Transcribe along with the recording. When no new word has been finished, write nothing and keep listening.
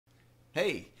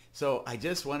Hey, so I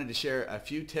just wanted to share a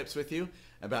few tips with you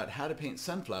about how to paint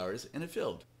sunflowers in a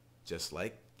field, just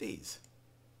like these.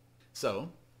 So,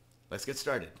 let's get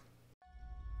started.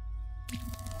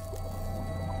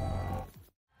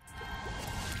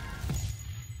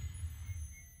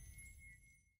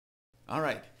 All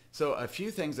right, so a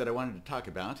few things that I wanted to talk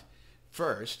about.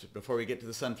 First, before we get to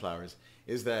the sunflowers,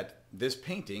 is that this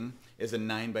painting is a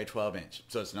 9 by 12 inch,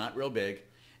 so it's not real big,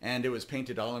 and it was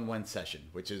painted all in one session,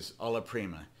 which is Alla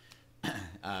Prima.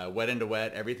 Wet into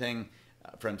wet, everything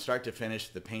from start to finish,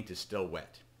 the paint is still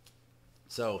wet.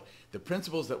 So the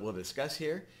principles that we'll discuss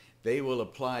here, they will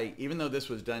apply, even though this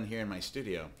was done here in my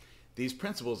studio, these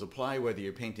principles apply whether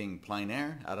you're painting plein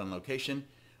air out on location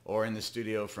or in the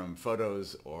studio from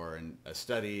photos or in a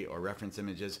study or reference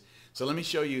images. So let me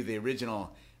show you the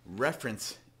original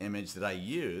reference image that I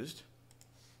used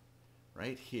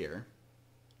right here.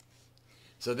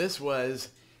 So this was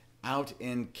out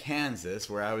in Kansas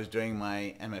where I was doing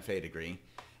my MFA degree,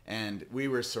 and we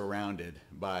were surrounded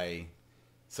by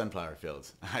sunflower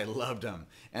fields. I loved them.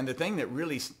 And the thing that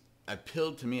really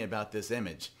appealed to me about this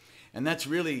image, and that's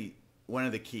really one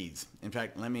of the keys. In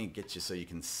fact, let me get you so you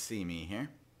can see me here.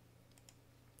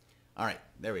 All right,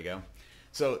 there we go.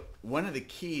 So one of the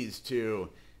keys to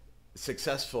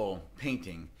successful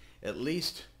painting, at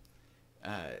least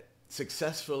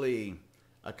successfully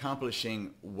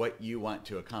accomplishing what you want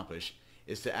to accomplish,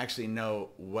 is to actually know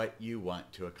what you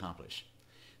want to accomplish.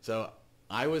 So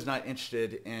I was not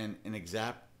interested in an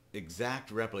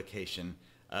exact replication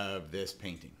of this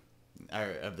painting,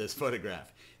 or of this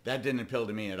photograph. That didn't appeal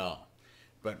to me at all.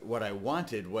 But what I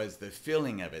wanted was the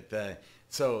feeling of it,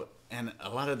 and a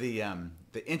lot of the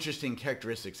interesting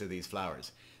characteristics of these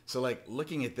flowers. So like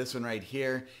looking at this one right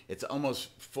here, it's almost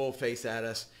full face at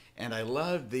us, and I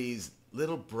love these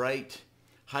little bright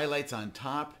highlights on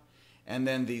top, and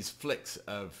then these flicks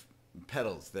of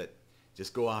petals that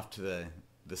just go off to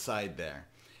the side there.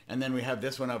 And then we have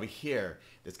this one over here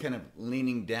that's kind of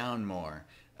leaning down more.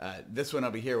 This one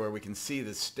over here where we can see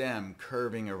the stem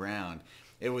curving around.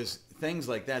 It was things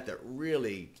like that that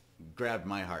really grabbed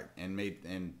my heart and made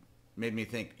me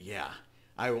think, yeah,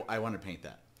 I want to paint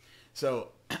that. So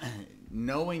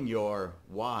knowing your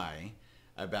why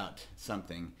about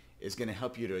something is going to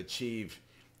help you to achieve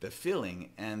the feeling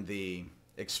and the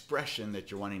expression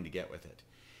that you're wanting to get with it.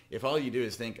 If all you do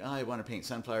is think, oh, I want to paint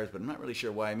sunflowers, but I'm not really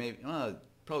sure why, maybe, well,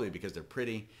 probably because they're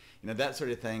pretty, that sort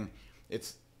of thing,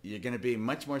 you're going to be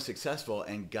much more successful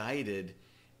and guided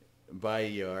by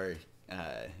your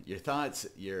thoughts,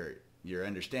 your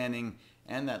understanding,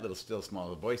 and that little still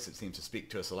small voice that seems to speak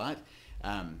to us a lot,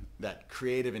 that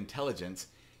creative intelligence,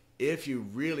 if you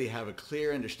really have a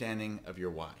clear understanding of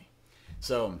your why.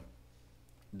 So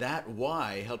that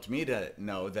why helped me to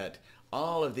know that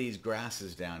all of these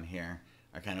grasses down here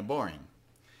are kind of boring,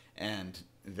 and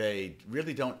they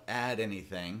really don't add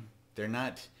anything. They're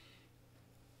not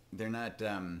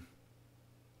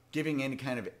giving any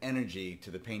kind of energy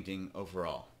to the painting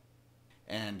overall,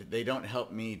 and they don't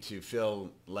help me to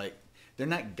feel like they're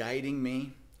not guiding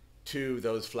me to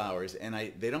those flowers, and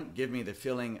they don't give me the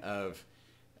feeling of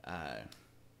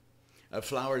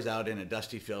flowers out in a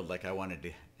dusty field like I wanted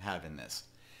to have in this.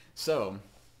 So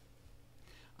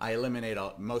I eliminate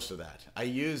most of that.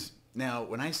 Now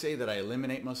when I say that I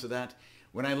eliminate most of that,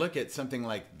 when I look at something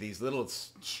like these little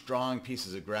strong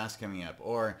pieces of grass coming up,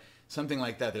 or something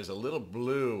like that, there's a little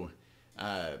blue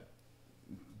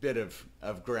bit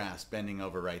of grass bending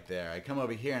over right there. I come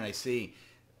over here and I see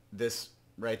this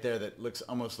right there that looks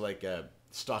almost like a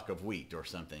stalk of wheat or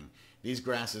something. These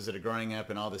grasses that are growing up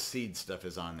and all the seed stuff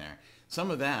is on there. Some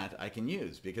of that I can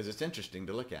use because it's interesting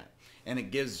to look at. And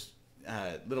it gives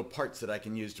little parts that I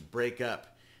can use to break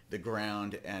up the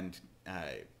ground and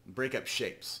break up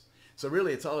shapes. So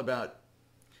really it's all about,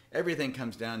 everything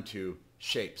comes down to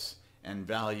shapes and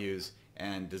values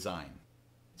and design.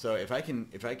 So if I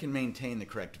can maintain the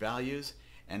correct values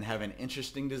and have an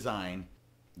interesting design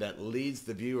that leads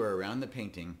the viewer around the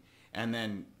painting, and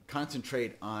then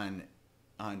concentrate on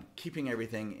keeping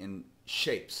everything in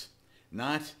shapes,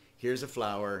 not here's a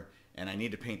flower and I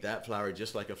need to paint that flower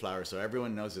just like a flower so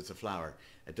everyone knows it's a flower.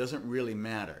 It doesn't really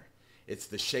matter. It's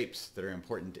the shapes that are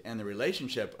important and the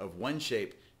relationship of one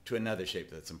shape to another shape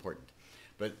that's important.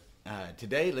 But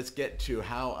today let's get to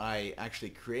how I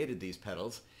actually created these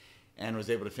petals and was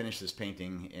able to finish this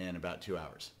painting in about 2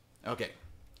 hours. Okay,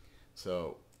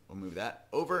 so we'll move that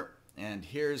over, and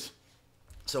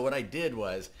so what I did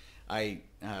was I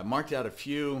marked out a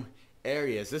few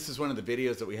areas. This is one of the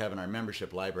videos that we have in our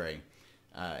membership library,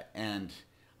 and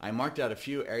I marked out a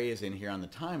few areas in here on the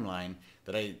timeline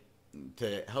that I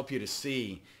to help you to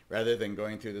see, rather than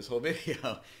going through this whole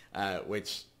video,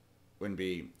 which wouldn't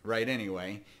be right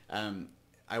anyway,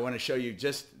 I want to show you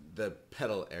just the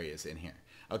petal areas in here.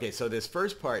 Okay, so this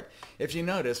first part, if you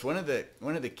notice, one of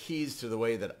the keys to the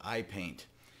way that I paint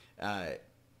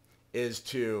is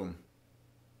to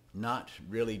not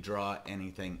really draw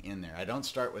anything in there. I don't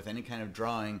start with any kind of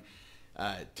drawing.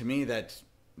 To me, that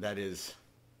is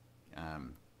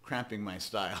cramping my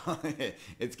style.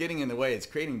 It's getting in the way. It's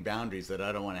creating boundaries that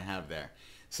I don't want to have there.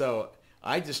 So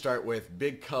I just start with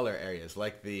big color areas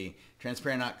like the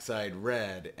transparent oxide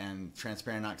red and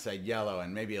transparent oxide yellow,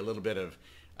 and maybe a little bit of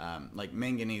like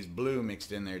manganese blue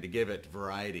mixed in there to give it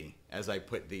variety as I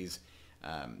put these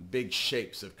big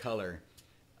shapes of color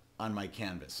on my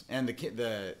canvas. And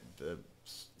the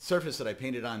surface that I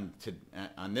painted on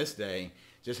this day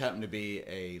just happened to be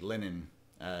a linen,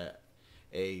 a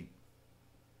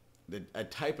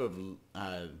type of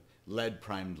lead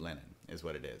primed linen is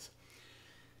what it is.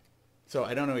 So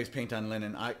I don't always paint on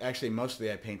linen. Actually,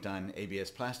 mostly I paint on ABS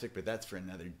plastic, but that's for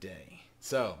another day.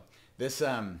 So this,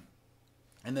 and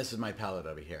this is my palette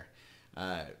over here.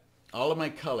 All of my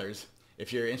colors,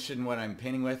 if you're interested in what I'm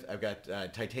painting with, I've got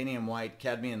titanium white,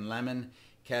 cadmium lemon,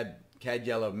 cad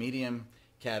yellow medium,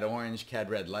 cad orange, cad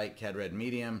red light, cad red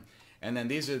medium, and then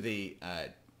these are the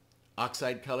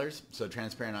oxide colors, so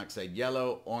transparent oxide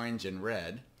yellow, orange, and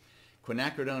red,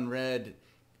 quinacridone red,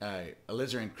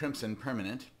 alizarin crimson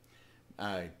permanent,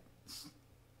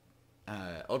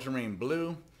 ultramarine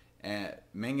blue,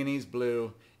 manganese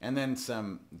blue, and then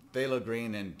some phthalo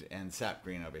green and sap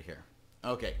green over here.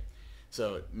 Okay,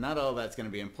 so not all that's going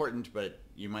to be important, but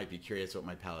you might be curious what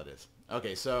my palette is.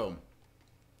 Okay, so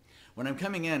when I'm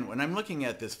coming in, when I'm looking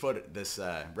at this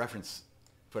reference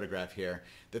photograph here,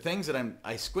 the things that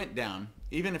I squint down,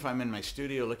 even if I'm in my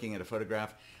studio looking at a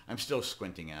photograph, I'm still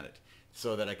squinting at it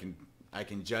so that I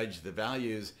can judge the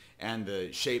values and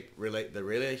the shape, the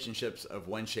relationships of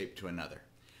one shape to another.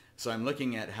 So I'm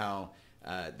looking at how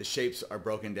the shapes are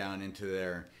broken down into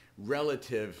their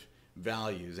relative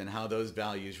values and how those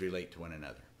values relate to one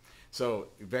another. So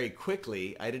very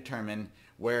quickly I determine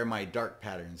where my dark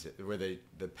patterns, where the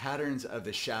patterns of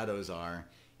the shadows are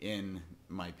in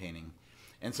my painting.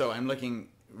 And so I'm looking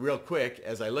real quick.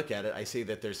 As I look at it, I see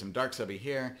that there's some darks over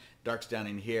here, darks down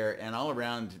in here, and all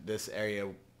around this area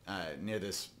near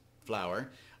this flower.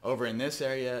 Over in this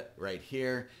area, right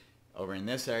here, over in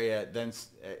this area, then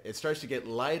it starts to get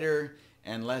lighter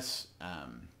and less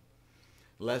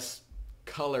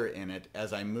color in it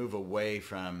as I move away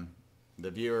from the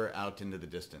viewer out into the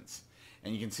distance.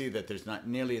 And you can see that there's not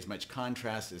nearly as much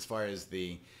contrast as far as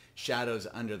the shadows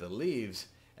under the leaves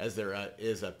as there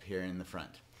is up here in the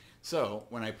front. So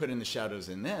when I put in the shadows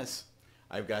in this,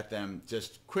 I've got them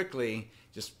just quickly,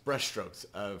 just brush strokes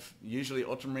of usually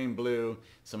ultramarine blue,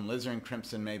 some alizarin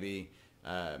crimson maybe,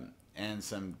 and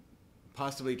some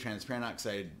possibly transparent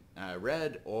oxide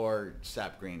red or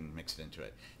sap green mixed into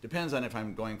it. Depends on if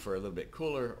I'm going for a little bit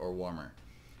cooler or warmer.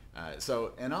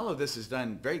 And all of this is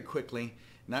done very quickly,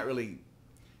 not really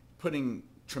putting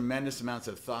tremendous amounts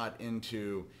of thought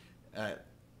into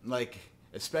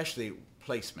especially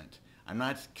placement. I'm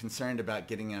not concerned about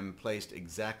getting them placed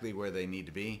exactly where they need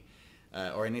to be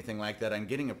or anything like that. I'm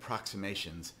getting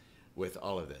approximations with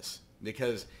all of this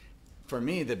because for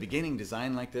me the beginning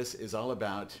design like this is all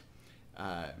about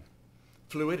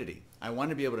fluidity. I want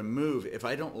to be able to move. If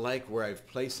I don't like where I've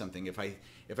placed something, if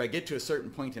I get to a certain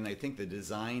point and I think the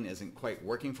design isn't quite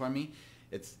working for me,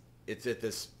 it's at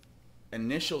this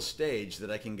initial stage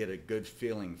that I can get a good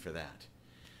feeling for that.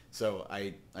 So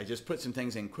I just put some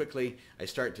things in quickly. I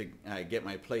start to get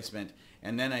my placement,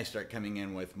 and then I start coming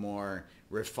in with more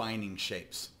refining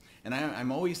shapes. And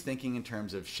I'm always thinking in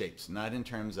terms of shapes, not in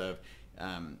terms of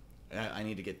I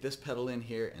need to get this petal in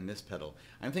here and this petal.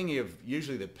 I'm thinking of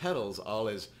usually the petals all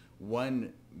as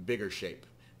one bigger shape,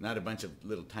 not a bunch of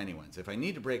little tiny ones. If I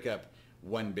need to break up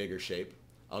one bigger shape,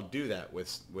 I'll do that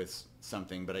with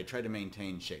something, but I try to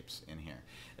maintain shapes in here,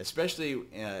 especially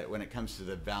when it comes to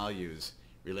the values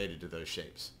related to those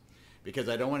shapes, because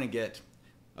I don't want to get,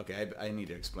 okay, I need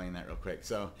to explain that real quick.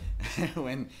 So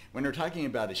when we're talking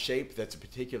about a shape that's a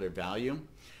particular value,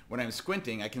 when I'm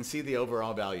squinting, I can see the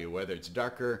overall value, whether it's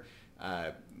darker,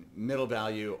 middle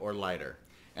value, or lighter.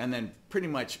 And then pretty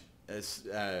much,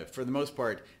 for the most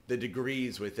part, the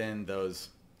degrees within those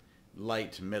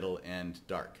light, middle, and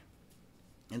dark.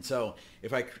 And so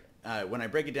if when I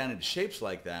break it down into shapes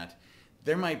like that,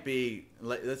 there might be,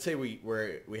 let's say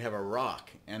we have a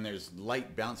rock and there's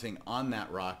light bouncing on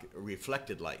that rock,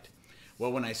 reflected light.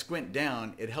 Well, when I squint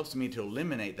down, it helps me to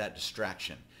eliminate that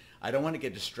distraction. I don't want to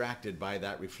get distracted by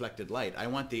that reflected light. I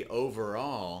want the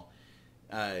overall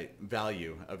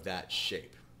value of that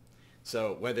shape.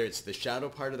 So whether it's the shadow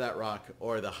part of that rock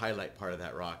or the highlight part of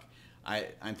that rock,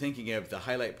 I'm thinking of the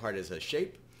highlight part as a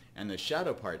shape and the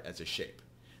shadow part as a shape,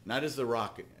 not as the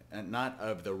rock, not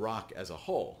of the rock as a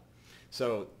whole.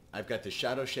 So I've got the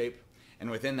shadow shape, and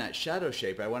within that shadow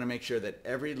shape, I want to make sure that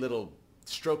every little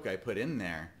stroke I put in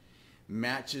there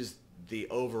matches the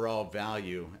overall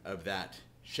value of that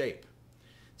shape.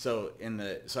 So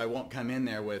I won't come in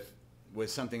there with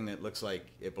something that looks like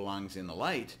it belongs in the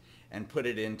light and put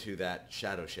it into that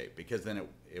shadow shape, because then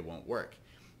it won't work,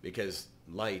 because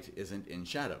light isn't in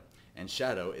shadow and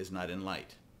shadow is not in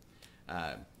light.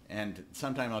 And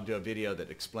sometime I'll do a video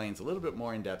that explains a little bit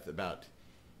more in depth about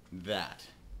that.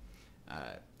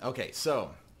 Okay,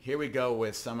 so here we go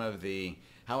with some of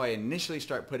how I initially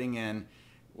start putting in,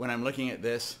 when I'm looking at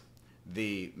this,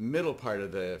 the middle part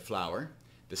of the flower,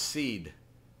 the seed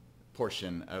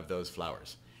portion of those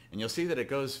flowers. And you'll see that it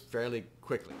goes fairly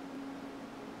quickly.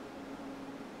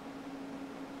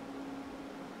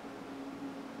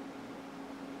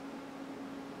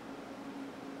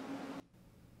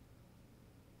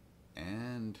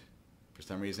 And for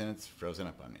some reason it's frozen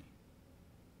up on me.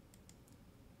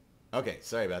 Okay,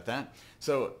 sorry about that.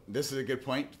 So this is a good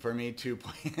point for me to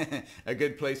a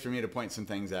good place for me to point some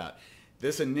things out.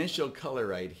 This initial color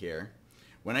right here,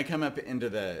 when I come up into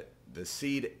the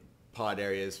seed pod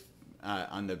areas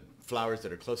on the flowers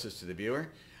that are closest to the viewer,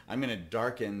 I'm going to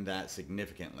darken that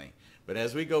significantly. But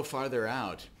as we go farther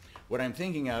out, what I'm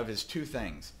thinking of is two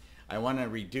things. I want to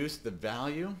reduce the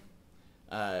value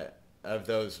of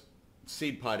those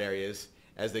seed pod areas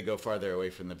as they go farther away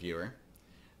from the viewer.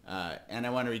 And I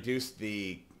want to reduce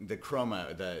the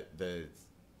chroma, the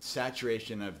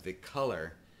saturation of the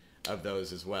color of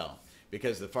those as well.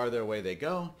 Because the farther away they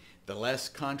go, the less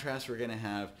contrast we're going to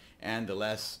have and the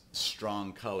less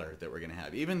strong color that we're going to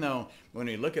have. Even though when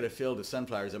we look at a field of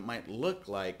sunflowers, it might look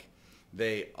like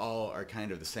they all are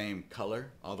kind of the same color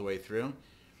all the way through.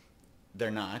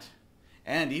 They're not.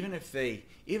 And even if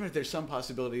there's some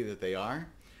possibility that they are,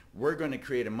 we're going to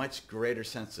create a much greater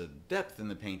sense of depth in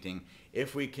the painting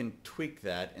if we can tweak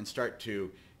that and start to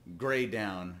gray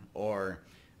down or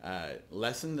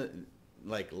lessen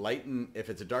lighten. If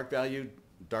it's a dark value,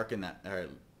 darken that, or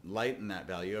lighten that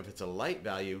value. If it's a light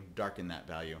value, darken that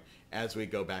value as we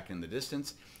go back in the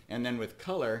distance. And then with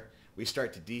color, we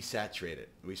start to desaturate it.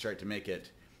 We start to make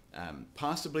it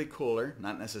possibly cooler,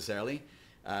 not necessarily,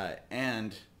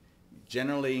 and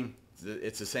generally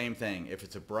it's the same thing. If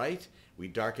it's a bright, we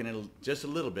darken it just a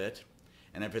little bit,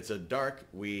 and if it's a dark,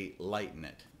 we lighten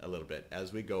it a little bit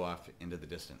as we go off into the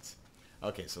distance.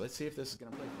 Okay, so let's see if this is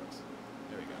going to play for us.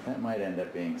 There we go. That might end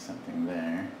up being something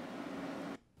there.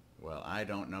 Well, I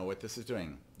don't know what this is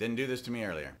doing. Didn't do this to me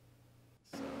earlier.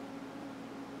 So,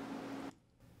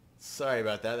 sorry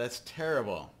about that. That's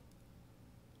terrible.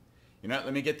 You know what?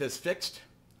 Let me get this fixed,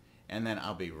 and then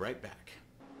I'll be right back.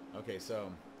 Okay,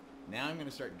 so now I'm going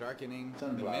to start darkening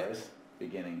sunflowers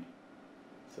beginning.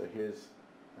 So here's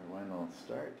where one will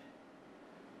start.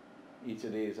 Each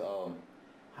of these I'll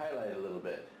highlight a little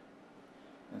bit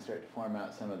and start to form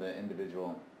out some of the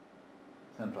individual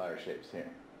sunflower shapes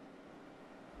here.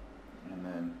 And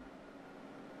then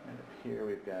right up here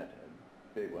we've got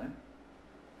a big one.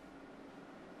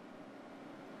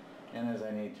 And as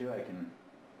I need to, I can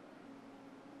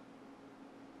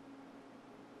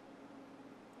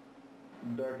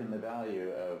darken the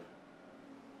value of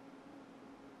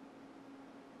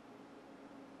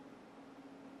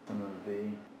some of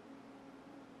the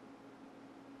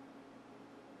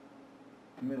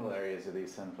middle areas of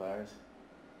these sunflowers.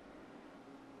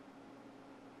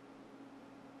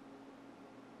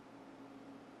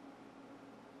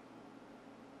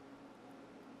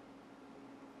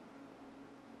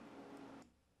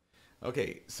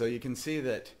 Okay, so you can see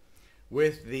that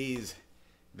with these,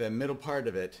 the middle part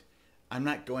of it, I'm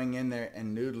not going in there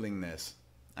and noodling this.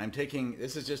 I'm taking,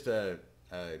 this is just a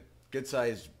good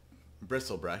sized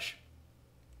bristle brush,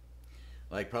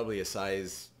 like probably a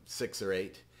size 6 or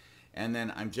 8. And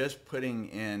then I'm just putting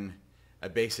in a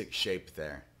basic shape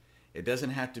there. It doesn't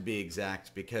have to be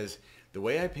exact, because the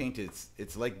way I paint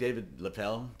it's like David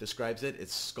LaPelle describes it,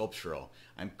 it's sculptural.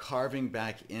 I'm carving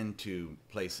back into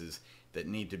places that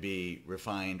need to be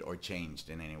refined or changed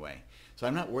in any way. So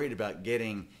I'm not worried about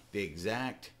getting the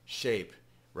exact shape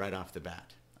right off the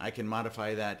bat. I can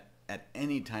modify that at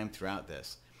any time throughout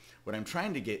this. What I'm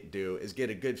trying to do is get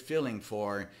a good feeling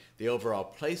for the overall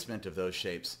placement of those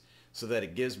shapes so that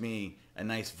it gives me a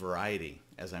nice variety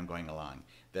as I'm going along,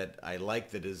 that I like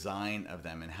the design of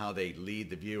them and how they lead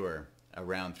the viewer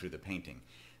around through the painting.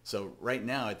 So right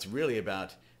now it's really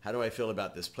about how do I feel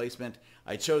about this placement.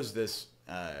 I chose this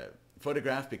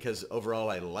photograph because overall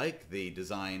I like the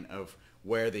design of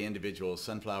where the individual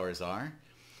sunflowers are.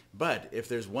 But if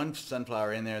there's one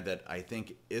sunflower in there that I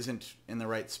think isn't in the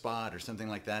right spot or something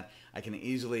like that, I can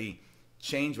easily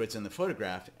change what's in the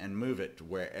photograph and move it to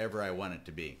wherever I want it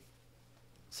to be.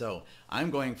 So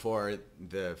I'm going for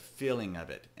the feeling of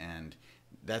it, and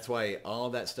that's why all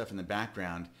that stuff in the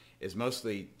background is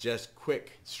mostly just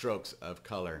quick strokes of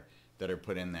color that are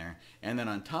put in there. And then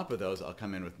on top of those, I'll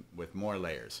come in with more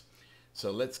layers.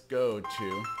 So let's go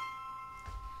to,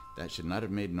 that should not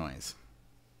have made noise.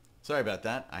 Sorry about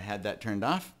that. I had that turned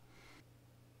off.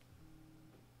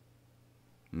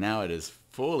 Now it is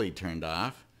fully turned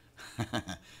off.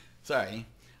 Sorry.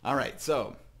 All right,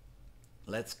 so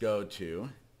let's go to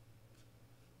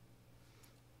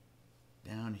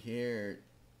down here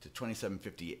to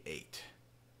 2758.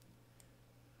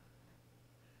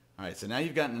 All right, so now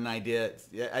you've gotten an idea.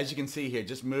 As you can see here,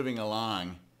 just moving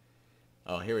along.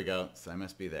 Oh, here we go. So I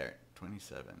must be there.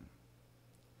 27.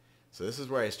 So this is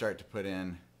where I start to put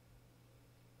in.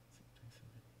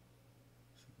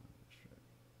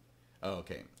 Oh,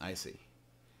 okay, I see.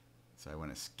 So I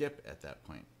want to skip at that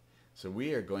point. So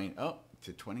we are going up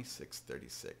to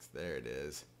 2636. There it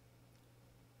is.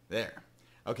 There.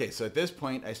 Okay, so at this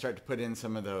point, I start to put in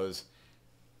some of those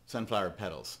sunflower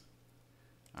petals.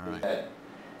 All right. That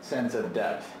sense of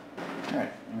depth. All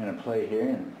right, I'm going to play here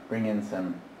and bring in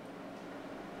some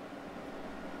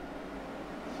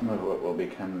of what will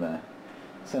become the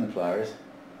sunflowers.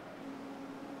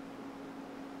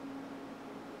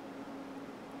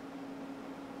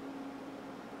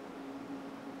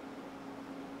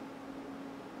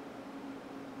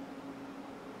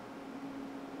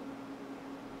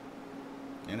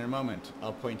 In a moment,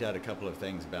 I'll point out a couple of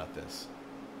things about this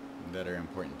that are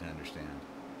important to understand.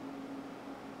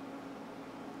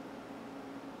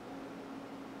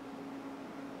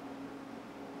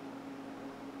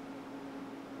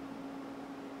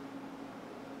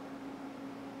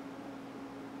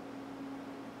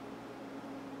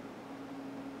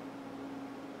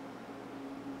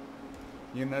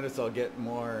 You'll notice I'll get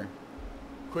more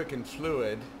quick and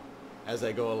fluid as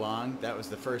I go along. That was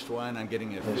the first one. I'm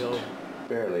getting a feel.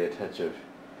 Barely a touch of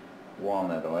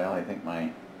walnut oil. I think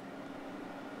my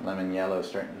lemon yellow is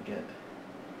starting to get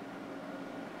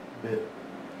a bit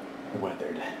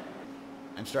weathered.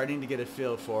 I'm starting to get a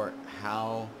feel for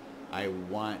how I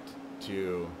want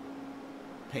to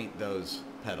paint those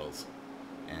petals.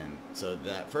 And so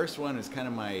that first one is kind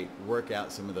of my work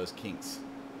out some of those kinks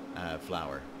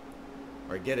flower,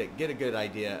 or get a good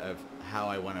idea of how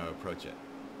I want to approach it.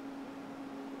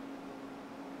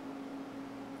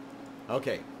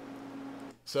 Okay,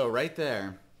 so right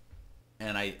there,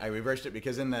 and I reversed it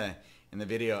because in the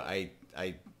video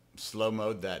I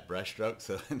slow-mode that brush stroke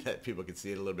so that people could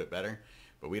see it a little bit better,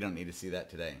 but we don't need to see that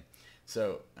today.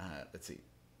 So let's see,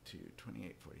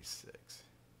 2846.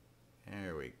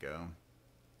 There we go,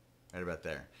 right about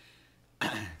there.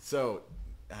 So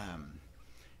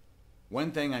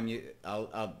one thing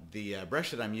the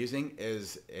brush that I'm using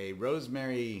is a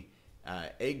rosemary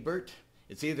Egbert.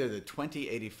 It's either the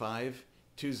 2085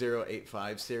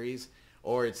 series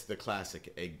or it's the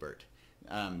classic Egbert.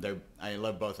 I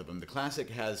love both of them. The classic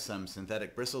has some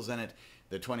synthetic bristles in it.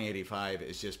 The 2085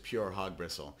 is just pure hog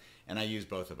bristle, and I use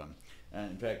both of them.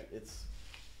 In fact, it's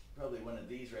probably one of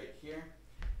these right here.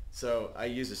 So I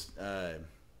use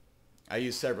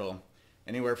several,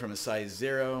 anywhere from a size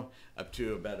 0 up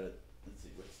to about a, let's see,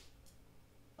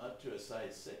 up to a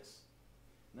size 6.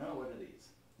 No, what are these?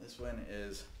 This one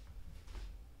is,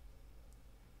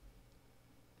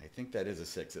 I think that is a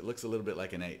 6. It looks a little bit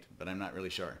like an 8, but I'm not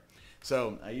really sure.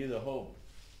 So I use a whole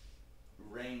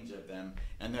range of them,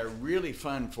 and they're really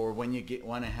fun for when you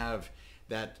want to have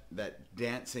that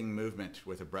dancing movement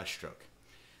with a brush stroke.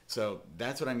 So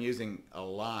that's what I'm using a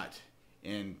lot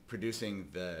in producing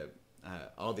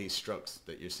all these strokes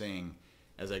that you're seeing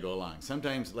as I go along.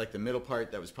 Sometimes, like the middle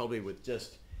part, that was probably with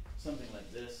just something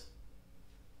like this,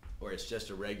 or it's just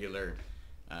a regular.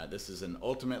 This is an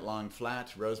ultimate long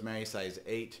flat, rosemary size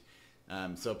 8,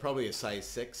 so probably a size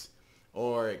 6,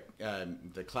 or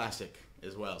the classic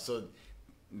as well. So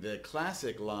the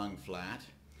classic long flat,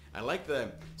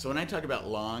 so when I talk about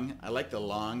long, I like the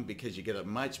long because you get a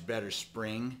much better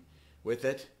spring with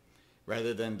it,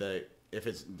 rather than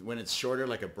when it's shorter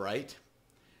like a bright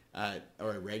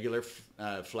or a regular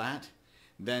flat,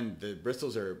 then the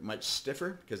bristles are much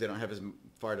stiffer because they don't have as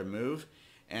far to move.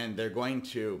 And they're going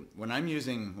to, when I'm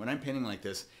painting like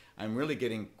this, I'm really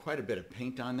getting quite a bit of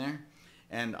paint on there.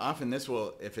 And often this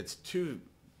will, if it's too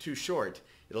short,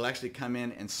 it'll actually come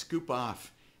in and scoop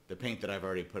off the paint that I've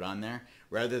already put on there,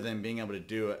 rather than being able to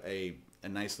do a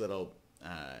nice little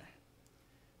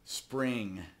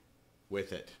spring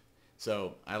with it.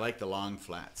 So I like the long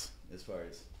flats as far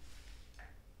as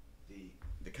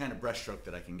the kind of brush stroke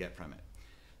that I can get from it.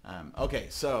 Okay,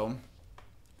 so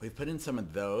we've put in some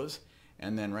of those,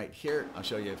 and then right here I'll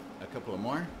show you a couple of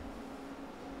more.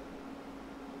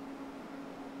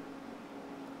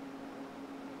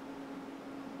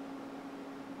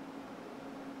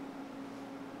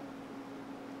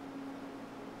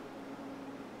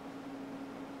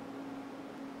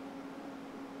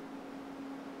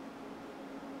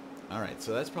 All right,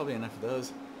 so that's probably enough of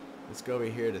those. Let's go over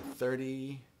here to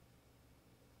 30,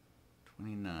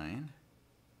 29.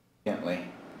 Gently,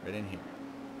 right in here.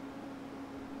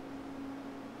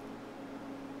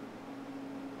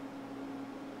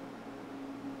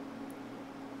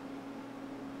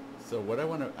 So what I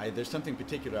want to, there's something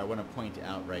particular I want to point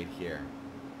out right here.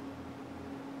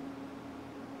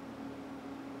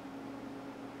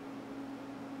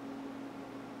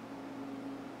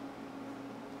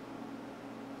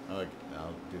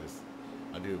 I'll do this.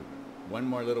 I'll do one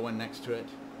more little one next to it,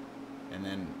 and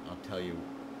then I'll tell you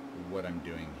what I'm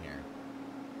doing here.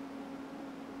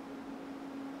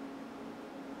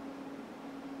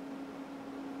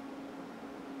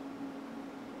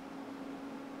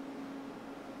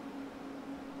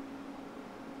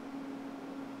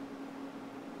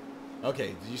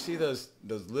 Okay, did you see those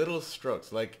little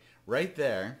strokes? Like right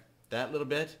there, that little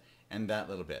bit and that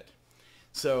little bit.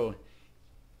 So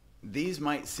these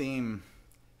might seem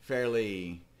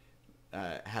fairly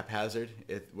haphazard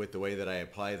with the way that I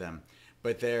apply them,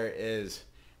 but there is,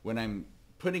 when I'm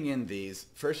putting in these,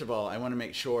 first of all, I want to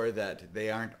make sure that they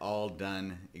aren't all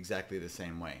done exactly the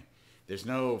same way. There's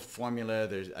no formula.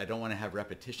 I don't want to have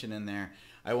repetition in there.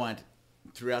 I want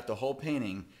throughout the whole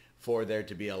painting for there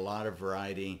to be a lot of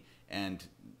variety and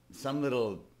some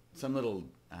little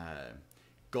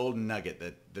golden nugget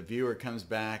that the viewer comes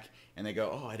back and they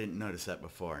go, oh, I didn't notice that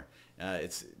before.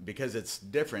 It's because it's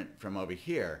different from over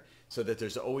here, so that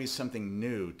there's always something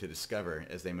new to discover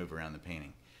as they move around the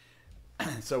painting.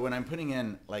 So when I'm putting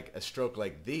in like a stroke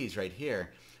like these right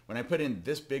here, when I put in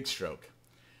this big stroke,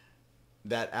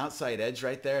 that outside edge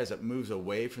right there as it moves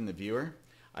away from the viewer,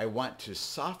 I want to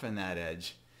soften that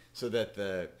edge so that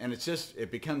and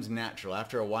it becomes natural.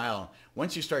 After a while,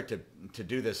 once you start to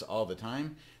do this all the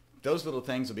time, those little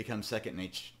things will become second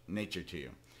nature to you.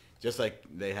 Just like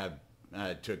they have,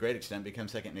 to a great extent, become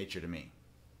second nature to me.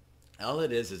 All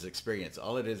it is experience.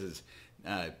 All it is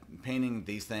painting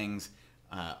these things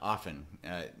often.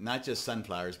 Not just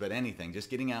sunflowers, but anything. Just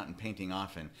getting out and painting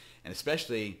often. And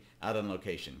especially out on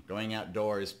location. Going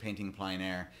outdoors, painting plein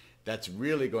air. That's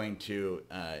really going to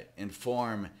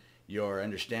inform your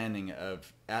understanding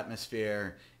of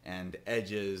atmosphere and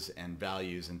edges and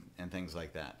values and things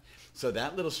like that. So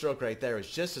that little stroke right there is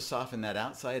just to soften that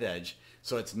outside edge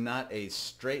so it's not a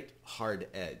straight hard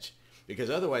edge. Because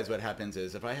otherwise what happens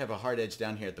is if I have a hard edge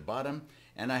down here at the bottom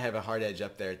and I have a hard edge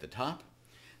up there at the top,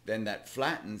 then that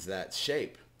flattens that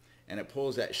shape and it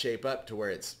pulls that shape up to where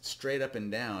it's straight up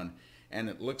and down, and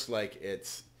it looks like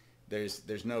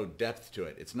there's no depth to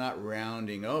it. It's not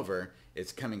rounding over,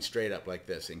 it's coming straight up like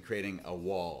this and creating a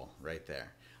wall right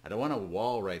there. I don't want a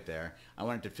wall right there. I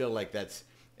want it to feel like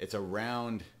it's a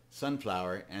round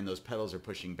sunflower and those petals are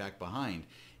pushing back behind.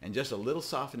 And just a little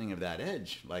softening of that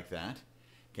edge like that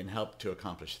can help to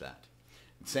accomplish that.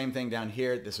 Same thing down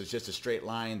here. This was just a straight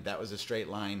line. That was a straight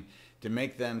line. To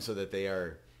make them so that they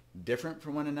are different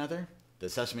from one another. The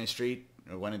Sesame Street,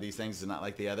 one of these things is not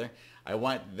like the other. I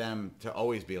want them to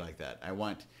always be like that. I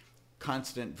want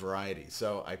constant variety.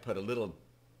 So I put a little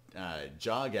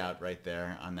jog out right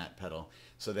there on that petal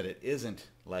so that it isn't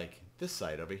like this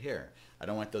side over here. I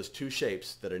don't want those two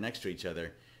shapes that are next to each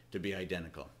other to be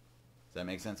identical. Does that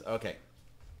make sense? Okay.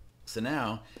 So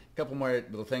now, a couple more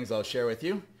little things I'll share with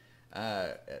you.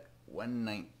 At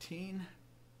 119.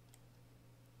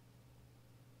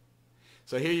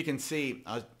 So here you can see,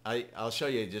 I'll show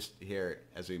you just here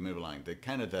as we move along, the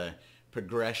kind of the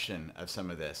progression of some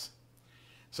of this.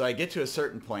 So I get to a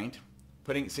certain point,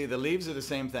 see the leaves are the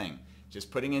same thing,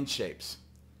 just putting in shapes.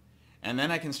 And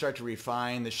then I can start to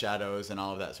refine the shadows and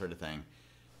all of that sort of thing.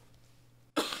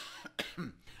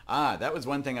 That was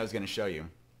one thing I was going to show you.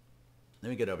 Let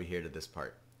me get over here to this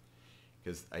part,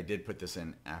 because I did put this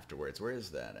in afterwards. Where is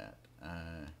that at?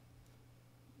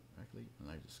 Directly,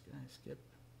 largest sky, skip,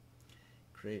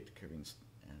 create, curving,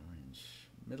 orange,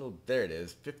 middle, there it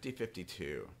is,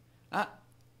 50-52.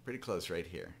 Pretty close right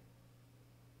here,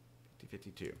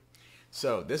 50-52.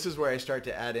 So this is where I start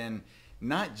to add in,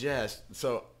 not just,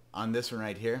 so on this one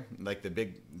right here, like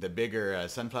the bigger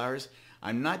sunflowers,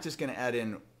 I'm not just going to add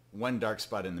in one dark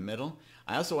spot in the middle.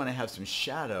 I also want to have some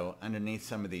shadow underneath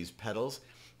some of these petals,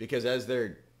 because as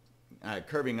they're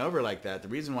curving over like that, the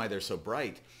reason why they're so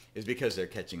bright is because they're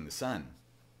catching the sun.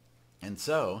 And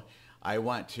so I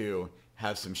want to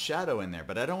have some shadow in there,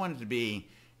 but I don't want it to be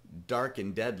dark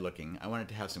and dead looking. I want it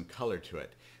to have some color to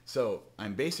it. So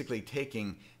I'm basically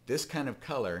taking this kind of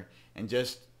color and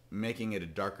just making it a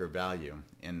darker value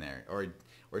in there,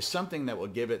 or something that will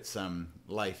give it some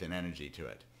life and energy to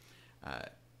it.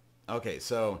 Okay,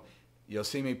 so you'll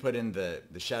see me put in the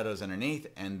shadows underneath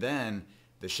and then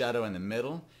the shadow in the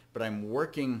middle, but I'm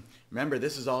working, remember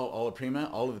this is all Alla Prima,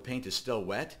 all of the paint is still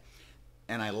wet,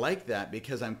 and I like that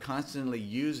because I'm constantly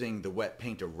using the wet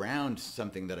paint around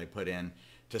something that I put in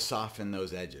to soften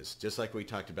those edges, just like we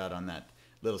talked about on that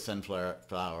little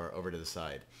sunflower over to the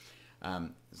side.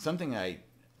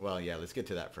 Well, yeah, let's get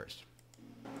to that first.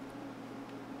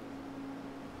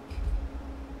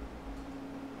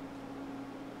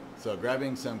 So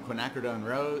grabbing some quinacridone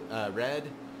red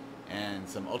and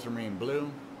some ultramarine blue,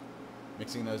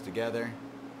 mixing those together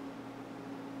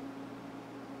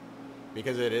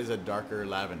because it is a darker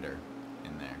lavender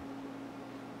in there.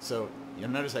 So you'll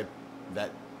notice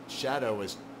that shadow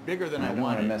was bigger than I wanted. I don't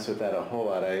want to mess with that a whole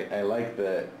lot. I like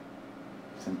the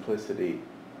simplicity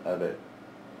of it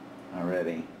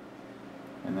already.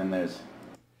 And then there's...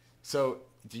 So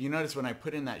do you notice when I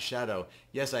put in that shadow,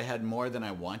 yes, I had more than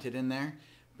I wanted in there,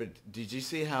 but did you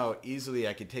see how easily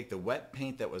I could take the wet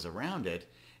paint that was around it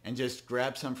and just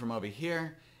grab some from over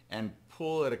here and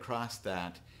pull it across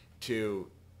that to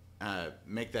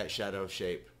make that shadow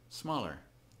shape smaller?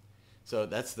 So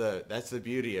that's the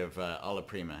beauty of Alla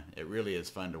Prima. It really is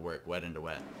fun to work wet into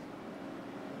wet.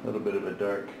 A little bit of a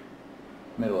dark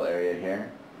middle area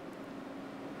here.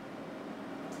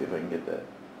 See if I can get that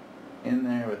in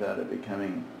there without it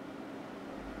becoming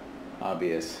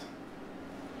obvious.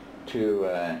 Too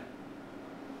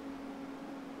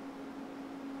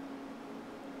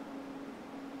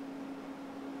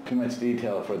much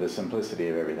detail for the simplicity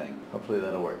of everything. Hopefully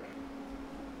that'll work.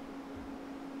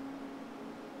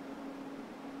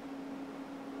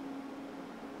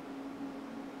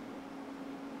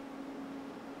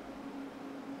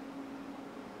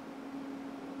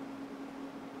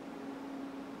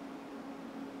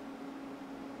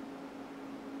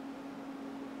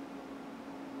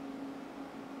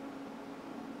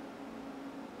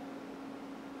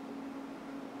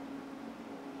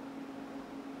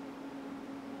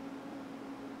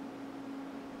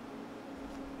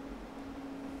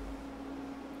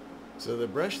 So the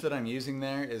brush that I'm using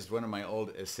there is one of my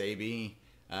old Asabi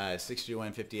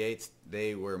 6158s.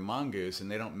 They were mongoose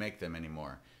and they don't make them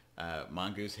anymore.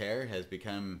 Mongoose hair has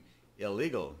become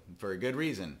illegal for a good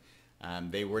reason.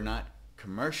 They were not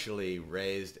commercially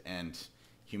raised and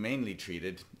humanely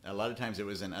treated. A lot of times it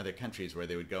was in other countries where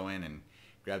they would go in and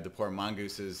grab the poor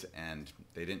mongooses and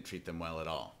they didn't treat them well at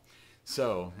all.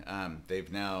 So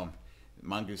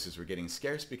mongooses were getting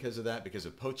scarce because of that, because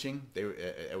of poaching.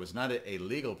 It was not a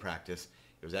legal practice.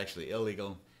 It was actually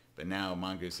illegal, but now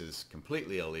mongoose is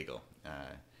completely illegal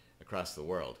across the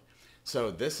world.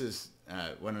 So this is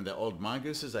one of the old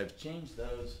mongooses. I've changed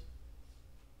those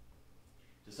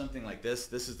to something like this.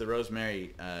 This is the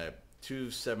Rosemary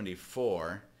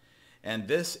 274, and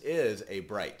this is a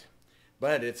bright,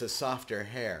 but it's a softer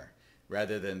hair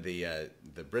rather than the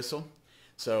bristle.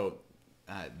 So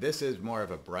this is more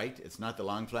of a bright. It's not the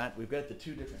long flat. We've got the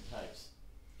two different types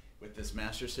with this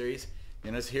Master Series.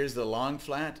 You notice here's the long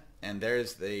flat, and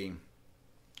there's the,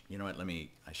 you know what, I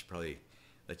should probably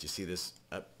let you see this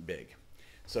up big.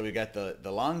 So we've got the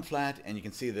long flat, and you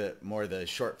can see more the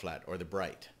short flat, or the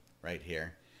bright, right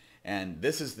here. And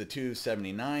this is the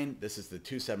 279, this is the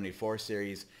 274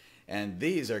 series, and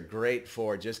these are great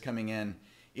for just coming in,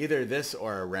 either this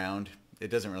or a round.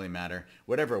 It doesn't really matter,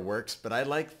 whatever works, but I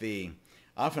like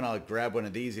often I'll grab one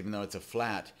of these even though it's a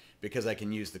flat, because I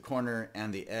can use the corner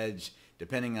and the edge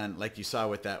depending on, like you saw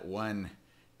with that one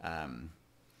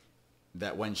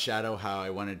shadow, how I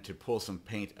wanted to pull some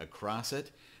paint across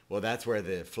it. Well, that's where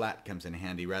the flat comes in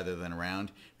handy rather than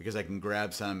round, because I can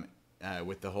grab some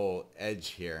with the whole edge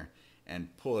here and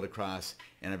pull it across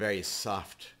in a very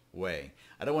soft way.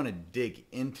 I don't want to dig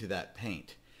into that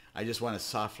paint. I just want to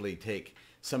softly take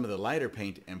some of the lighter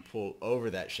paint and pull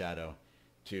over that shadow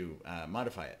to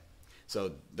modify it.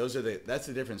 So that's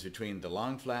the difference between the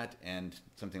long flat and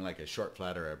something like a short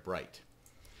flat or a bright.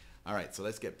 All right, so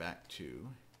let's get back to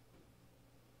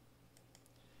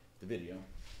the video.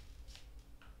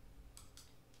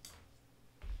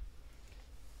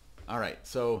 All right,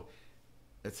 so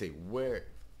let's see, where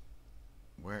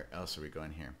else are we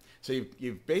going here? So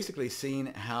you've basically seen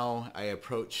how I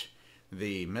approach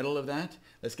the middle of that.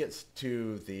 Let's get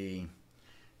to the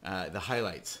the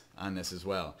highlights on this as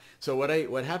well. So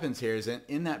what happens here is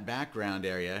in that background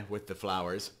area with the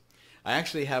flowers, I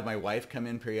actually have my wife come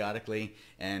in periodically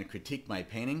and critique my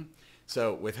painting.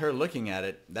 So with her looking at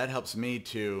it, that helps me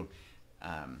to,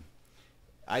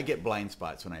 I get blind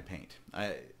spots when I paint.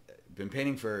 I've been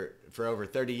painting for over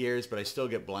 30 years, but I still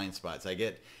get blind spots. I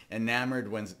get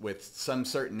enamored with some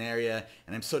certain area,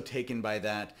 and I'm so taken by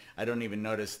that, I don't even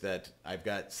notice that I've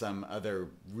got some other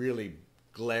really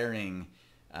glaring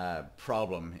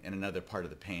problem in another part of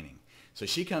the painting. So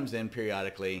she comes in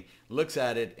periodically, looks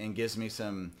at it, and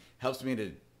helps me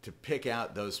to pick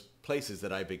out those places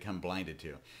that I've become blinded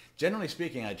to. Generally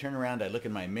speaking, I turn around, I look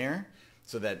in my mirror,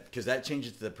 because that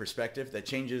changes the perspective, that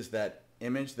changes that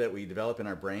image that we develop in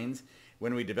our brains.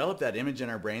 When we develop that image in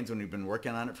our brains, when we've been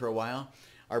working on it for a while,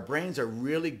 our brains are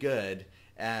really good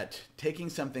at taking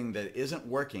something that isn't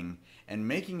working and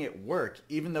making it work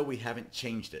even though we haven't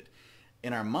changed it.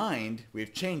 In our mind,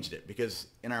 we've changed it, because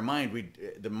in our mind,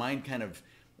 the mind kind of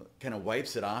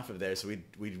wipes it off of there, so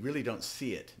we really don't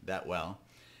see it that well.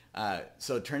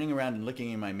 So turning around and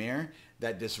looking in my mirror,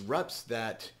 that disrupts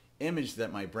that image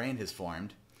that my brain has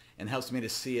formed and helps me to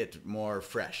see it more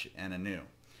fresh and anew.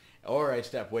 Or I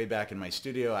step way back in my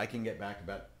studio. I can get back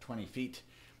about 20 feet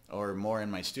or more in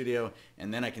my studio,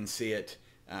 and then I can see it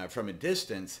from a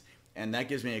distance, and that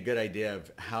gives me a good idea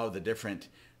of how the different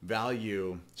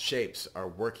value shapes are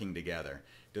working together.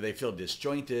 Do they feel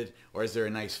disjointed, or is there a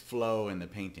nice flow in the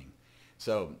painting?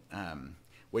 So,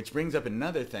 which brings up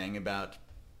another thing about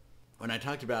when I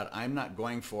talked about I'm not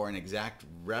going for an exact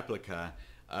replica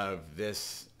of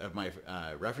my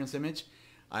reference image.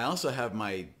 I also have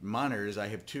my monitors. I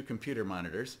have 2 computer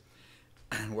monitors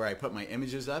where I put my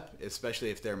images up,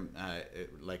 especially if they're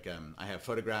I have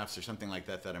photographs or something like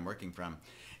that I'm working from,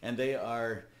 and they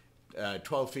are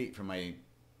 12 feet from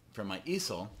my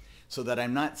easel, so that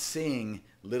I'm not seeing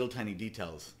little tiny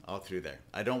details all through there.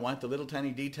 I don't want the little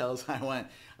tiny details.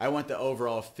 I want the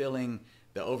overall filling,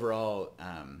 the overall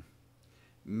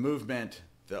movement,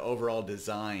 the overall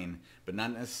design, but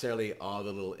not necessarily all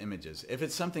the little images. If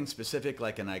it's something specific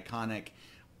like an iconic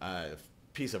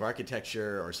piece of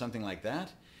architecture or something like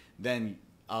that, then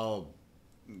I'll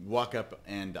walk up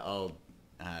and I'll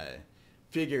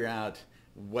figure out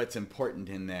what's important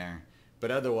in there.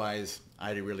 But otherwise,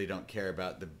 I really don't care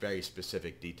about the very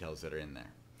specific details that are in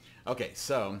there. Okay,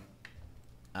 so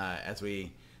as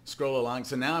we scroll along,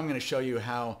 so now I'm going to show you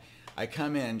how I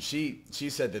come in. She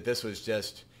said that this was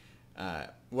just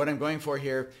what I'm going for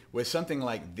here with something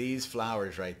like these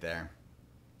flowers right there.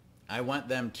 I want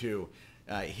them to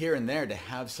here and there to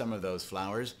have some of those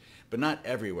flowers, but not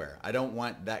everywhere. I don't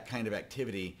want that kind of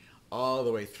activity all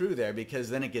the way through there, because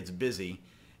then it gets busy,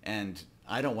 and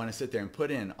I don't want to sit there and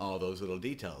put in all those little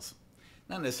details.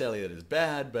 Not necessarily that it's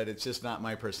bad, but it's just not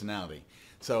my personality.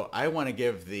 So I want to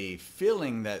give the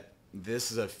feeling that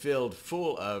this is a field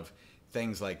full of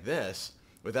things like this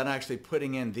without actually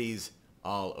putting in these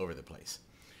all over the place.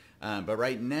 But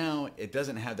right now, it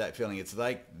doesn't have that feeling. It's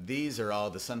like these are all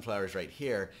the sunflowers right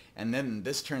here, and then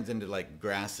this turns into like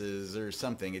grasses or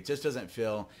something. It just doesn't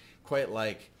feel quite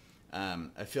like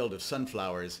a field of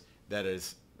sunflowers that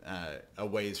is a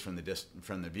ways from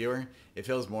the viewer. It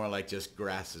feels more like just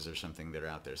grasses or something that are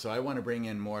out there. So I want to bring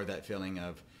in more of that feeling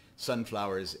of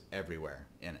sunflowers everywhere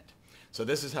in it. So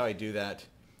this is how I do that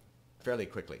fairly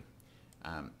quickly.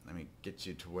 Let me get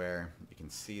you to where you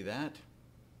can see that.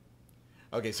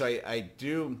 Okay, so I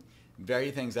do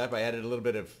vary things up. I added a little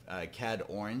bit of cad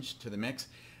orange to the mix.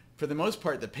 For the most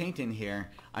part, the paint in here,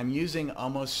 I'm using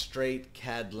almost straight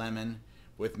cad lemon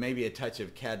with maybe a touch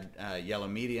of cad yellow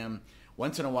medium.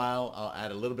 Once in a while, I'll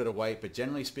add a little bit of white, but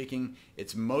generally speaking,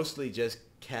 it's mostly just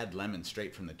cad lemon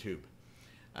straight from the tube.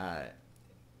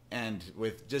 And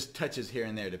with just touches here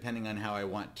and there, depending on how I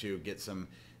want to get some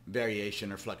variation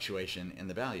or fluctuation in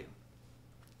the value.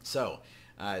 So,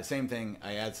 same thing,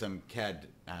 I add some cad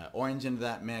orange into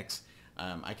that mix.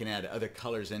 I can add other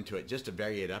colors into it just to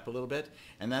vary it up a little bit,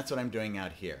 and that's what I'm doing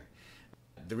out here.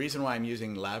 The reason why I'm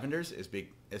using lavenders is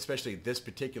especially this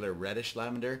particular reddish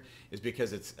lavender is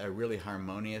because it's a really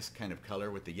harmonious kind of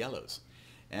color with the yellows.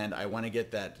 And I want to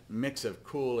get that mix of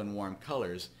cool and warm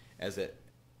colors as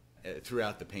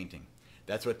throughout the painting.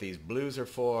 That's what these blues are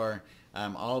for.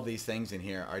 All of these things in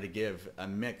here are to give a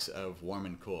mix of warm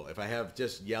and cool. If I have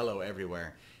just yellow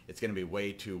everywhere, it's going to be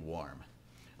way too warm.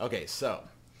 Okay, so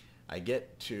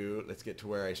let's get to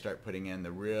where I start putting in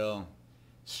the real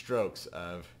strokes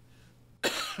of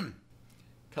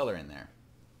color in there,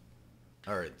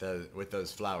 or with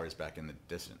those flowers back in the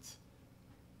distance.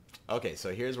 Okay,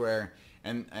 so here's where,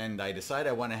 and I decide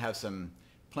I want to have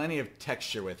plenty of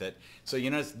texture with it. So you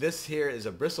notice this here is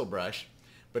a bristle brush,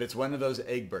 but it's one of those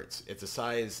Egberts. It's a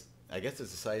size, I guess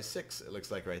it's a size 6, it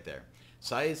looks like right there.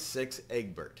 Size 6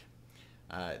 Egbert.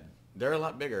 They're a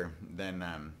lot bigger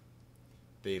than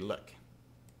they look.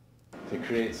 To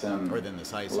create some or than the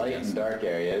size light suggests. and dark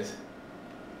areas,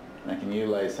 and I can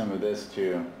utilize some of this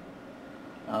to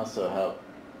also help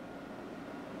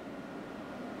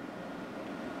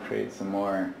create some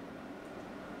more,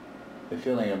 the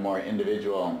feeling of more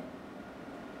individual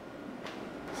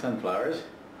sunflowers,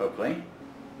 hopefully.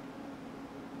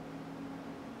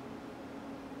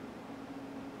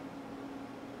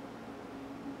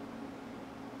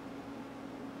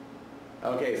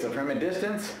 Okay, so from a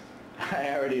distance, I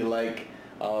already like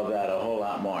all of that a whole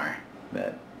lot more.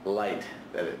 That light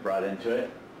that it brought into it.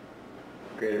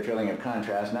 Greater feeling of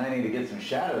contrast. Now I need to get some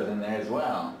shadows in there as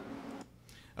well.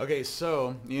 Okay,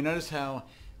 so you notice how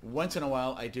once in a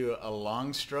while I do a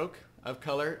long stroke of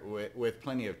color with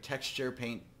plenty of texture,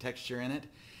 paint texture in it.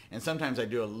 And sometimes I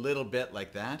do a little bit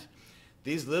like that.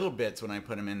 These little bits, when I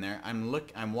put them in there,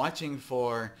 I'm watching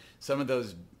for some of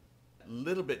those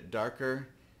little bit darker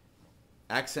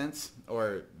accents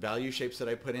or value shapes that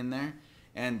I put in there,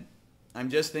 and I'm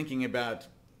just thinking about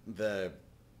the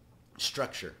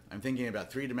structure. I'm thinking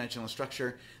about three-dimensional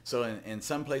structure. So in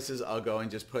some places I'll go and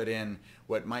just put in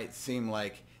what might seem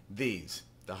like the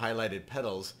highlighted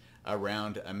petals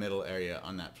around a middle area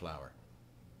on that flower.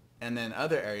 And then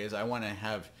other areas I want to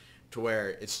have to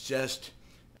where it's just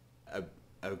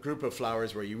a group of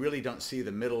flowers where you really don't see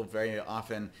the middle very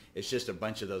often. It's just a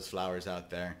bunch of those flowers out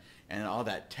there. And all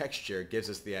that texture gives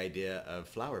us the idea of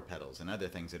flower petals and other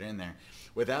things that are in there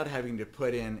without having to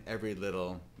put in every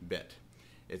little bit.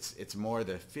 It's more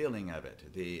the feeling of it,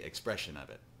 the expression of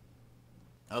it.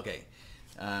 Okay,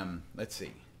 let's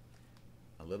see.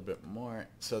 A little bit more.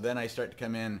 So then I start to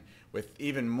come in with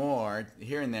even more,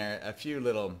 here and there, a few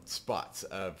little spots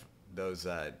of those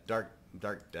dark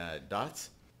dots.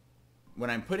 When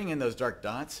I'm putting in those dark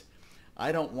dots,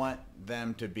 I don't want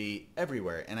them to be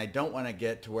everywhere, and I don't want to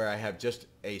get to where I have just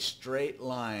a straight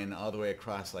line all the way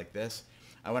across like this.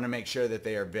 I want to make sure that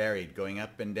they are varied, going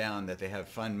up and down, that they have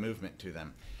fun movement to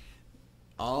them.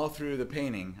 All through the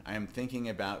painting, I am thinking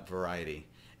about variety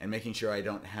and making sure I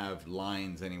don't have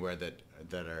lines anywhere that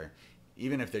are,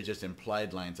 even if they're just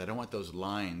implied lines, I don't want those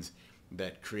lines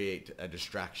that create a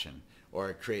distraction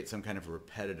or create some kind of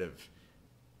repetitive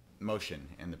motion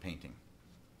in the painting.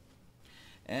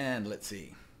 And let's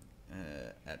see,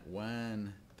 at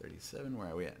 137, where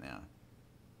are we at now?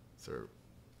 So,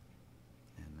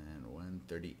 and then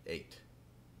 138,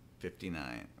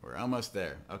 59. We're almost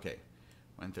there. Okay,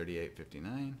 138,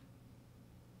 59,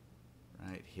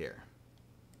 right here.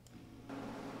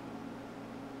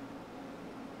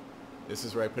 This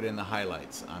is where I put in the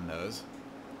highlights on those.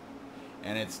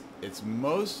 And it's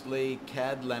mostly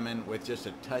cad lemon with just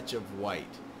a touch of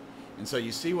white. And so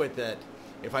you see what that,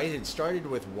 if I had started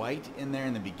with white in there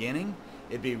in the beginning,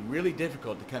 it'd be really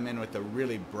difficult to come in with the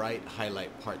really bright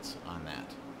highlight parts on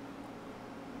that.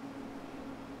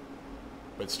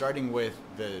 But starting with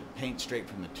the paint straight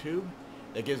from the tube,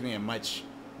 that gives me a much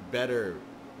better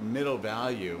middle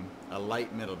value, a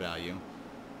light middle value,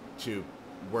 to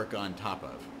work on top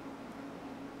of.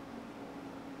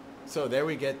 So there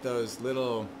we get those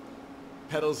little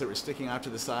petals that were sticking off to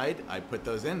the side. I put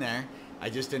those in there. I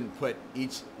just didn't put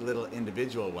each little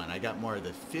individual one. I got more of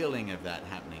the feeling of that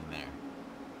happening there.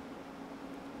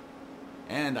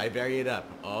 And I vary it up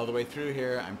all the way through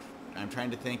here. I'm trying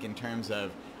to think in terms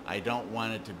of, I don't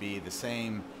want it to be the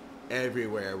same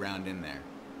everywhere around in there.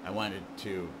 I want it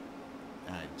to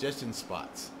just in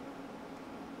spots.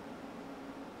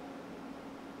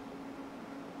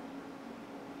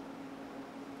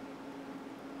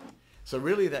 So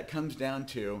really that comes down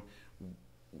to,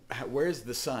 where's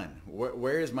the sun?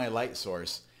 Where is my light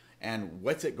source? And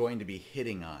what's it going to be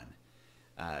hitting on?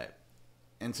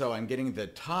 And so I'm getting the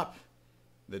top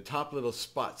little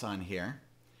spots on here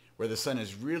where the sun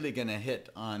is really going to hit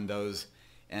on those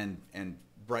and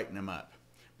brighten them up.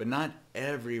 But not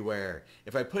everywhere.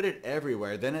 If I put it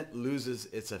everywhere, then it loses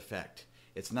its effect.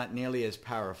 It's not nearly as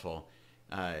powerful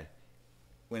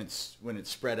when it's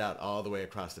spread out all the way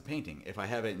across the painting. If I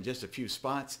have it in just a few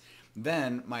spots,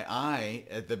 then my eye,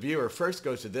 the viewer, first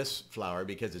goes to this flower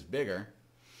because it's bigger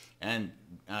and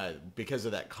because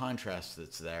of that contrast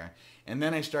that's there. And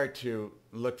then I start to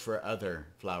look for other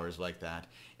flowers like that,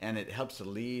 and it helps to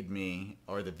lead me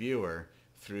or the viewer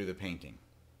through the painting.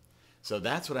 So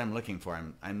that's what I'm looking for.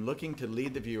 I'm looking to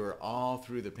lead the viewer all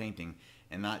through the painting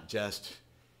and not just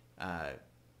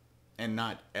and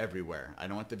not everywhere. I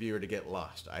don't want the viewer to get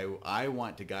lost. I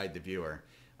want to guide the viewer.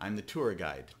 I'm the tour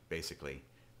guide, basically,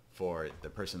 for the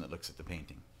person that looks at the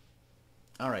painting.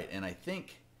 All right, and I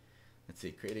think let's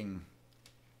see, creating,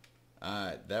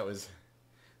 that was,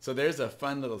 so there's a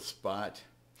fun little spot.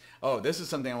 Oh, this is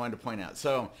something I wanted to point out.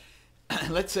 So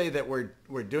let's say that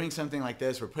we're doing something like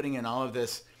this. We're putting in all of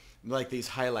this, like these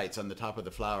highlights on the top of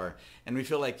the flower. And we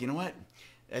feel like, you know what?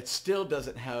 It still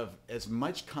doesn't have as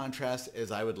much contrast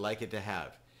as I would like it to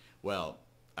have. Well,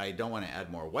 I don't want to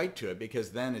add more white to it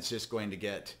because then it's just going to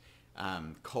get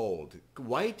cold.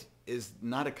 White is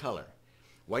not a color.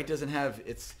 White doesn't have,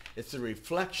 it's a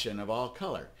reflection of all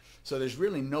color. So there's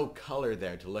really no color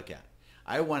there to look at.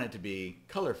 I want it to be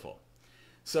colorful.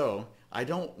 So I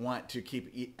don't want to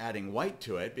keep adding white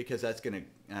to it because that's going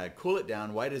to cool it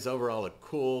down. White is overall a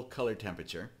cool color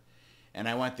temperature. And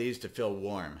I want these to feel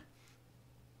warm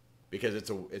because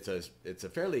it's a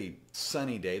fairly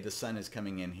sunny day. The sun is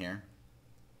coming in here.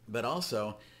 But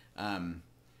also,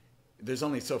 there's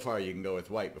only so far you can go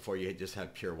with white before you just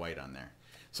have pure white on there.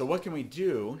 So what can we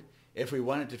do if we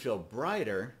want it to feel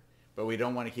brighter, but we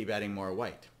don't want to keep adding more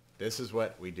white? This is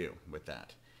what we do with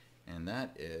that. And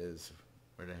that is,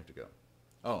 where did I have to go?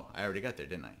 Oh, I already got there,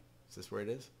 didn't I? Is this where it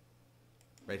is?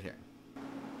 Right here.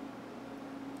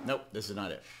 Nope, this is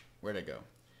not it. Where'd I go?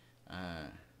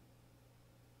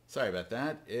 Sorry about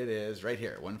that. It is right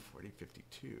here, 140,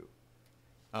 52.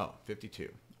 Oh, 52.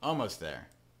 Almost there.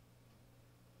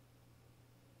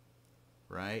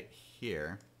 Right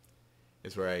here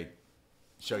is where I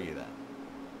show you that.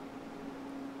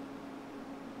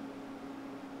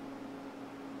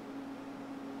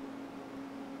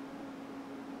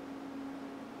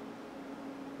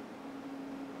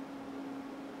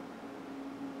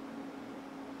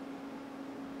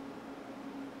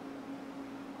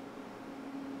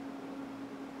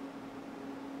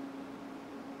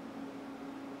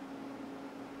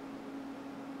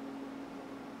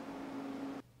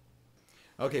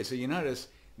 Okay, so you notice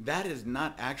that is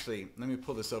not actually, let me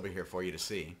pull this over here for you to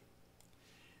see.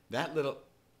 That little,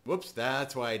 whoops,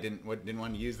 that's why I didn't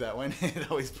want to use that one. It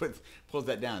always pulls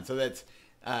that down. So that's,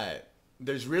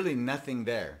 there's really nothing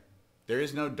there. There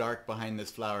is no dark behind this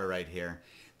flower right here.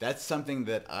 That's something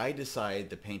that I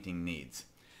decide the painting needs,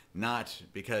 not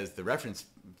because the reference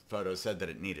photo said that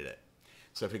it needed it.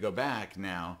 So if we go back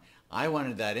now, I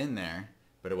wanted that in there,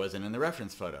 but it wasn't in the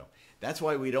reference photo. That's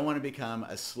why we don't want to become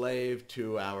a slave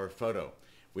to our photo.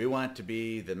 We want to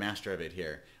be the master of it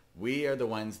here. We are the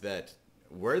ones that,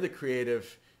 we're the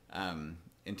creative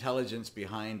intelligence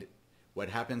behind what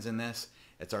happens in this.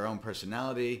 It's our own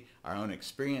personality, our own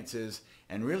experiences,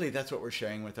 and really that's what we're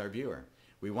sharing with our viewer.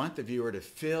 We want the viewer to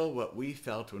feel what we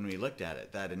felt when we looked at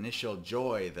it, that initial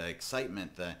joy, the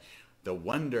excitement, the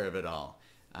wonder of it all.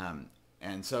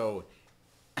 And so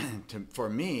for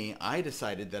me, I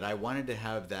decided that I wanted to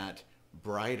have that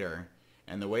brighter,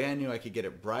 and the way I knew I could get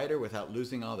it brighter without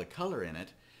losing all the color in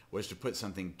it was to put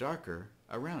something darker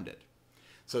around it.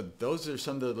 So those are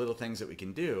some of the little things that we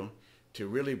can do to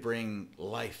really bring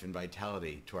life and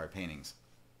vitality to our paintings.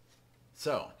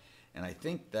 So, and I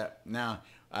think that now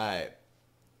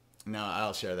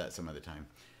I'll share that some other time.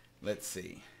 Let's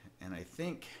see. And I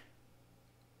think,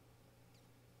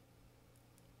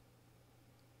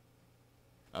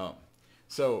 oh,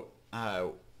 so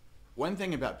one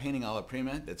thing about painting Alla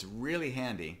Prima that's really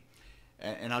handy,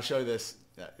 and I'll show this,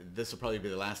 this will probably be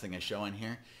the last thing I show on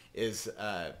here, is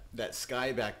that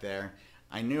sky back there.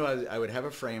 I knew I would have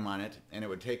a frame on it, and it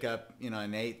would take up, you know,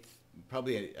 an eighth,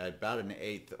 probably about an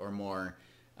eighth or more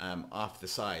off the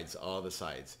sides, all the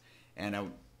sides.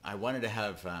 And I wanted to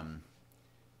have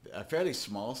a fairly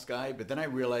small sky, but then I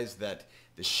realized that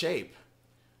the shape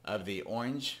of the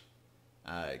orange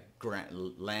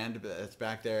land that's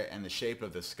back there and the shape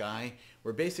of the sky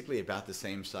were basically about the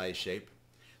same size shape.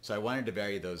 So I wanted to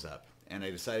vary those up, and I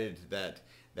decided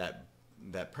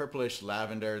that purplish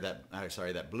lavender,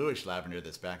 that bluish lavender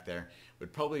that's back there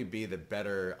would probably be the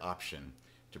better option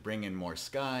to bring in more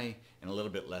sky and a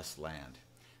little bit less land.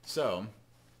 So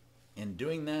in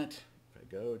doing that, if I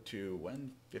go to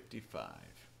 155,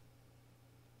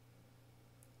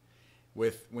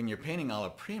 when you're painting Alla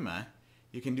Prima,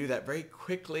 you can do that very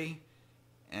quickly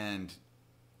and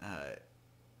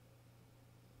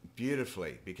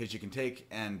beautifully, because you can take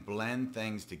and blend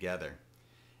things together.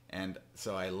 And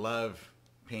so I love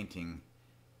painting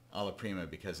Alla Prima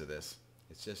because of this.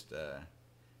 It's just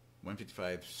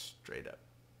 155 straight up.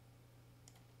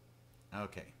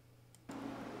 Okay.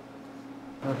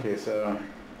 Okay, so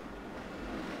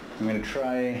I'm going to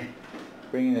try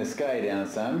bringing the sky down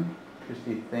some.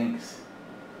 Christy thinks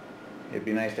it'd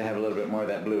be nice to have a little bit more of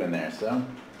that blue in there, so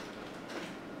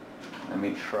let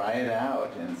me try it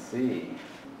out and see.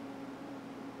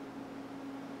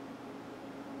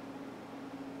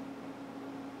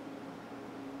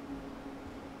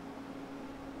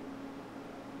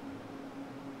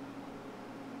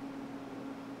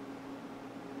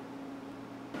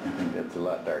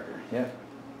 lot darker. Yep.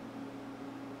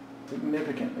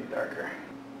 Significantly darker.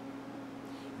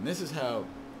 And this is how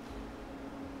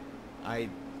I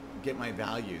get my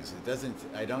values.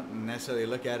 I don't necessarily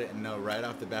look at it and know right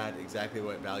off the bat exactly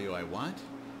what value I want,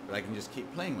 but I can just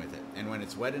keep playing with it. And when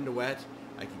it's wet into wet,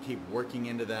 I can keep working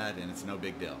into that, and it's no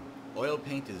big deal. Oil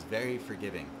paint is very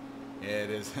forgiving. It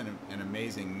is an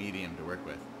amazing medium to work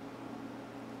with.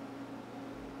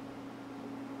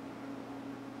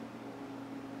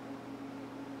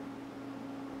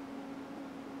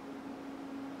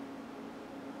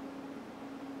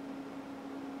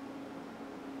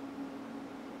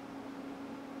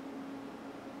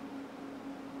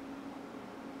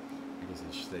 I guess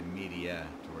I should say media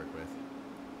to work with.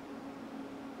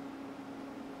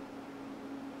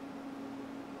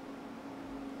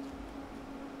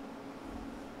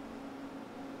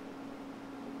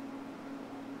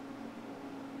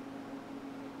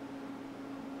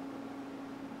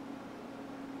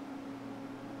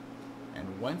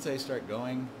 And once I start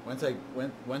going, once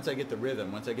I get the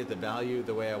rhythm, once I get the value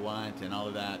the way I want and all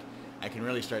of that, I can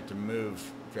really start to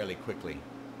move fairly quickly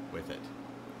with it.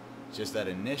 It's just that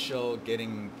initial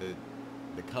getting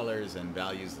the colors and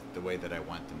values the way that I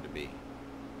want them to be.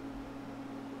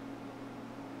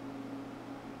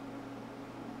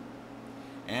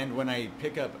 And when I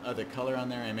pick up other color on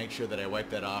there, I make sure that I wipe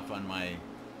that off on my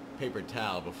paper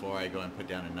towel before I go and put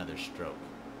down another stroke,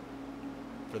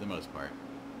 for the most part.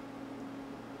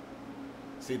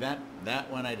 See, that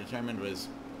one I determined was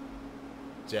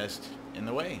just in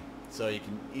the way. So you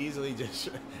can easily just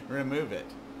remove it.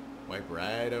 Wipe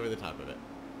right over the top of it.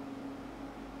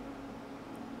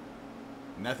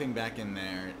 Nothing back in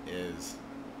there is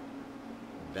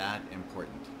that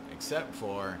important, except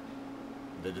for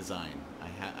the design.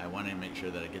 I want to make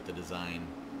sure that I get the design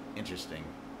interesting.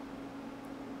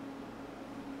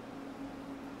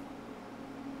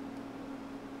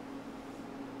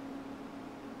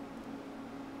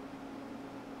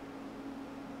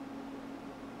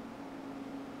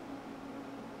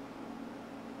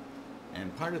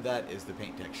 And part of that is the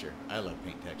paint texture. I love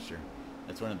paint texture.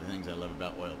 That's one of the things I love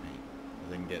about oil paint.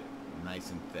 Is I can get nice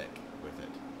and thick with it.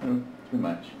 Too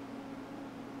much.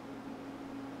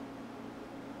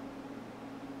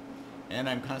 And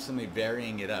I'm constantly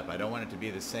varying it up. I don't want it to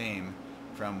be the same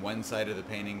from one side of the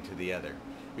painting to the other.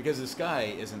 Because the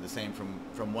sky isn't the same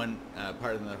from one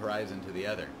part of the horizon to the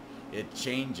other. It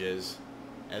changes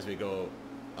as we go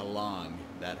along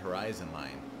that horizon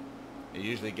line. It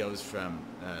usually goes from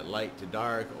light to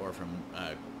dark, or from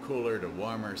cooler to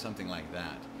warmer, something like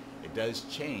that. It does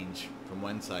change from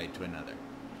one side to another.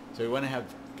 So we want to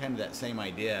have kind of that same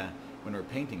idea when we're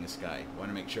painting the sky. We want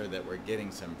to make sure that we're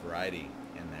getting some variety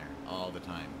in there all the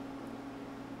time.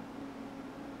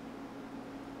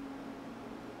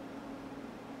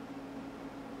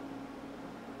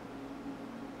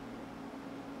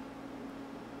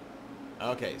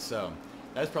 Okay, so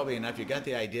that's probably enough. You got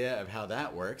the idea of how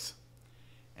that works.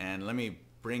 And let me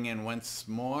bring in once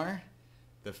more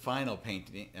the final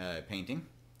painting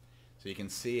so you can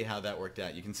see how that worked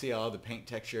out. You can see all the paint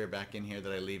texture back in here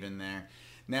that I leave in there.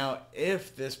 Now,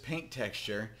 if this paint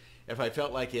texture, if I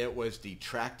felt like it was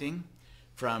detracting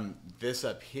from this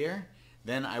up here,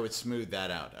 then I would smooth that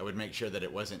out. I would make sure that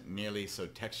it wasn't nearly so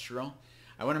textural.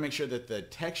 I want to make sure that the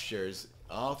textures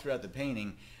all throughout the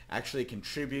painting actually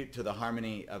contribute to the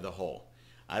harmony of the whole.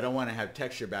 I don't want to have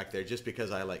texture back there just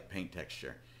because I like paint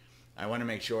texture. I want to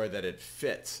make sure that it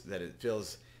fits, that it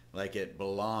feels like it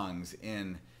belongs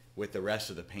in with the rest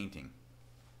of the painting.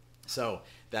 So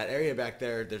that area back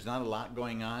there, there's not a lot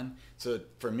going on. So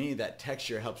for me, that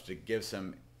texture helps to give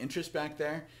some interest back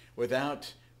there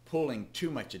without pulling too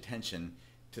much attention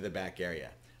to the back area.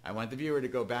 I want the viewer to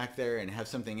go back there and have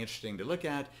something interesting to look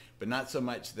at, but not so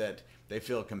much that they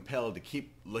feel compelled to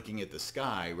keep looking at the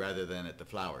sky rather than at the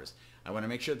flowers. I want to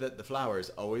make sure that the flowers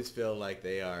always feel like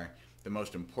they are the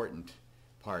most important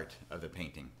part of the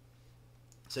painting.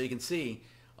 So you can see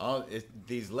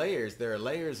these layers, there are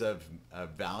layers of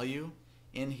value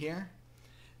in here,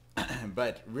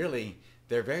 but really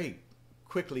they're very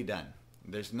quickly done.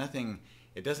 There's nothing,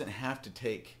 it doesn't have to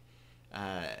take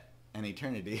an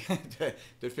eternity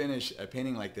to finish a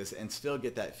painting like this and still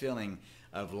get that feeling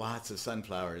of lots of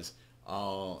sunflowers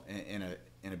all in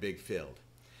a big field.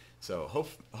 So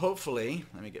hopefully,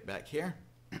 let me get back here.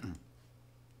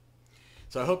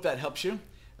 So I hope that helps you.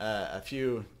 A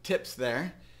few tips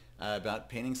there about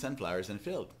painting sunflowers in a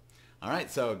field. All right,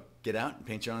 so get out and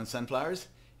paint your own sunflowers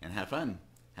and have fun.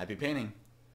 Happy painting.